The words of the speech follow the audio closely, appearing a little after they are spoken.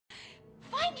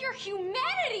Find your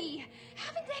humanity!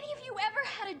 Haven't any of you ever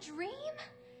had a dream?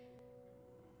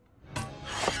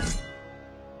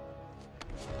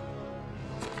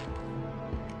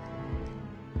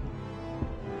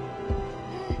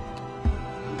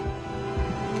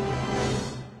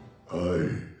 I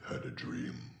had a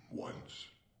dream once.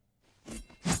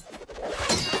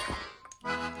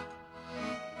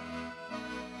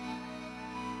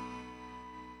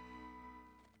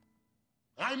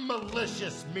 I'm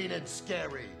malicious, mean, and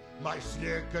scary. My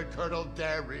sneer could curdle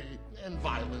dairy. And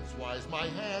violence-wise, my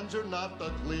hands are not the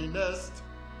cleanest.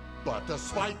 But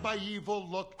despite my evil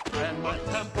look, and my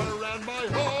temper, and my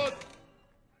hook,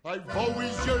 I've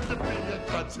always yearned to be a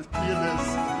concert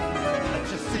pianist.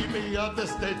 Can't you see me on the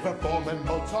stage performing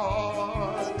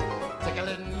Mozart?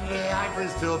 Tickling the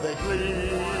ivories till they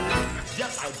gleam.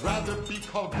 Yes, I'd rather be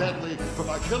called deadly for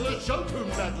my killer show tune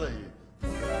medley.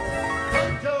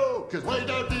 Thank you, 'cause way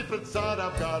down deep inside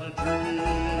I've got a dream.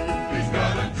 He's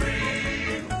got a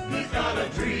dream, he's got a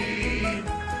dream.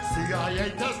 See, I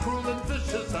ain't as cruel and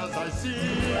vicious as I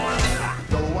seem.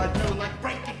 Though I do like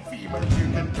breaking femurs,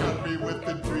 you can count me with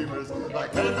the dreamers.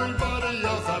 Like everybody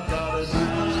else, I've got a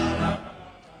dream.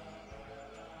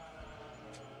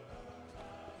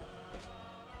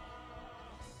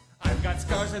 I've got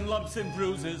scars and lumps and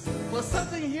bruises, plus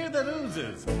something here that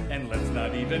oozes. And let's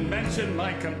not even mention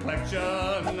my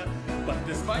complexion. But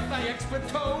despite my extra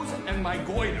toes and my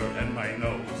goiter and my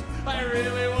nose, I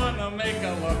really want to make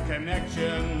a love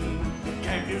connection.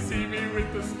 Can't you see me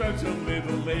with the special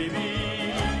little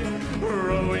lady,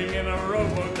 rowing in a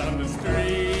rowboat down the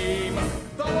stream?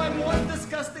 Though I'm one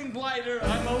disgusting blighter,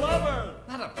 I'm a lover,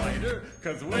 not a fighter.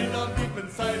 'Cause way down deep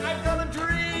inside, I've got a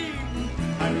dream.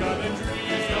 I've got a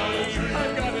dream,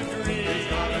 I've got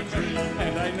a dream,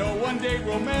 and I know one day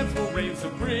romance will reign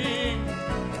supreme.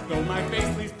 Though my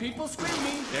face leaves people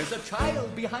screaming, there's a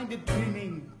child behind it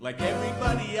dreaming. Like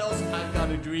everybody else, I've got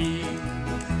a dream.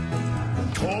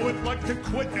 Oh, I'd like to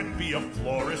quit and be a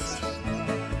florist.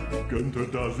 Gunter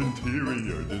does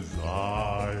interior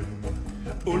design.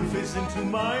 Ulf is into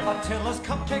mine. Attila's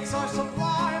cupcakes are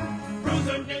sublime.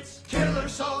 Bruiser knits killer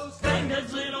shows,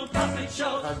 Standard's little puppet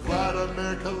shows. And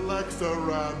Vladimir collects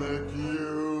ceramic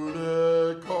unicorns.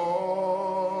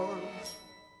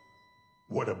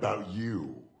 What about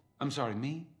you? I'm sorry,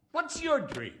 me? What's your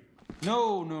dream?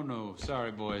 No.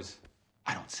 Sorry, boys.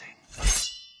 I don't sing.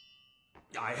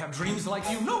 I have dreams like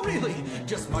you. No, really.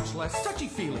 Just much less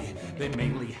touchy-feely. They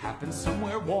mainly happen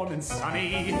somewhere warm and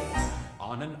sunny.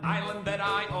 On an island that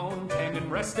I own, tended,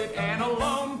 rested, and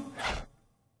alone.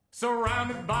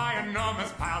 Surrounded by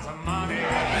enormous piles of money.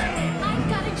 I've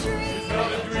got a dream. She's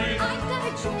got a dream. I've got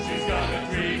a dream. She's got a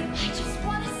dream. I just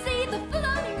want to see the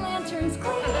floating lanterns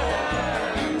gleam.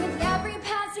 And with every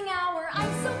passing hour,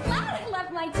 I'm so glad I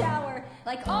left my tower.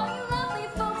 Like all you lovely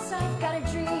folks, I've got a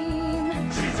dream.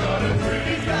 She's got a dream.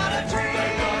 He's got a dream.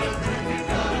 They got a dream. He's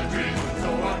got a dream. So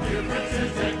our dear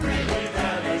princess agree we've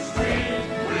had a dream.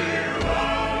 We're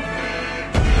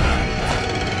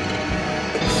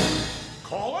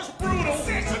call us brutal,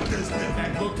 sadistic,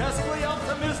 and grotesquely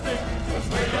optimistic. 'Cause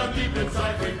way down deep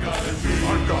inside we've got a dream.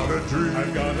 I've got a dream.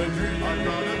 I've got a dream.